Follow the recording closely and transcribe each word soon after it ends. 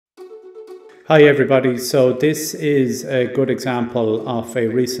Hi everybody, so this is a good example of a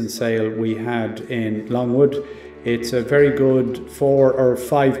recent sale we had in Longwood. It's a very good 4 or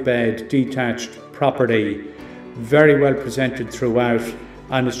 5 bed detached property, very well presented throughout,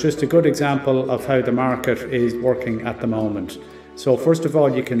 and it's just a good example of how the market is working at the moment. So first of all,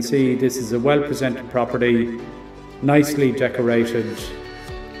 you can see this is a well presented property, nicely decorated,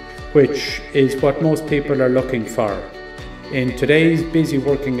 which is what most people are looking for. In today's busy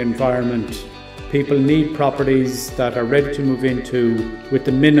working environment, people need properties that are ready to move into with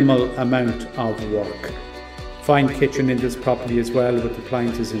the minimal amount of work. Fine kitchen in this property as well, with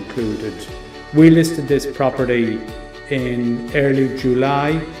appliances included. We listed this property in early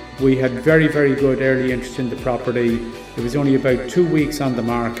July. We had very good early interest in the property. It was only about 2 weeks on the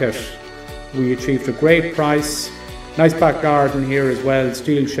market. We achieved a great price. Nice back garden here as well,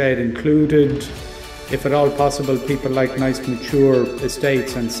 steel shed included. If at all possible, people like nice mature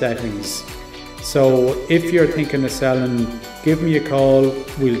estates and settings. So if you're thinking of selling, give me a call.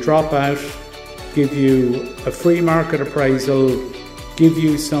 We'll drop out, give you a free market appraisal, give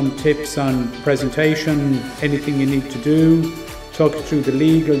you some tips on presentation, anything you need to do, talk you through the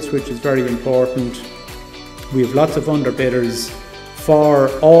legals, which is very important. We have lots of underbidders for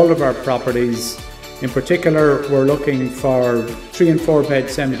all of our properties. In particular, we're looking for 3 and 4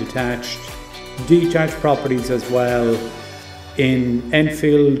 bed semi-detached, detached properties as well in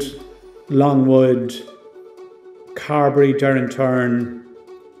Enfield, Longwood, Carberry, Derrinturn,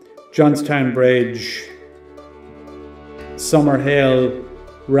 Johnstown Bridge, Summerhill,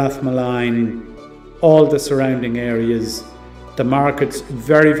 Rathmaline, all the surrounding areas. The market's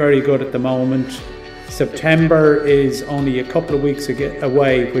very good at the moment. September is only a couple of weeks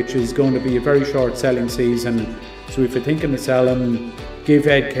away, which is going to be a very short selling season. So if you're thinking of selling, give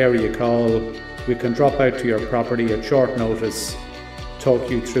Ed Carey a call. We can drop out to your property at short notice,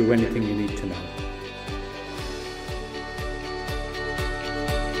 talk you through anything you need to know.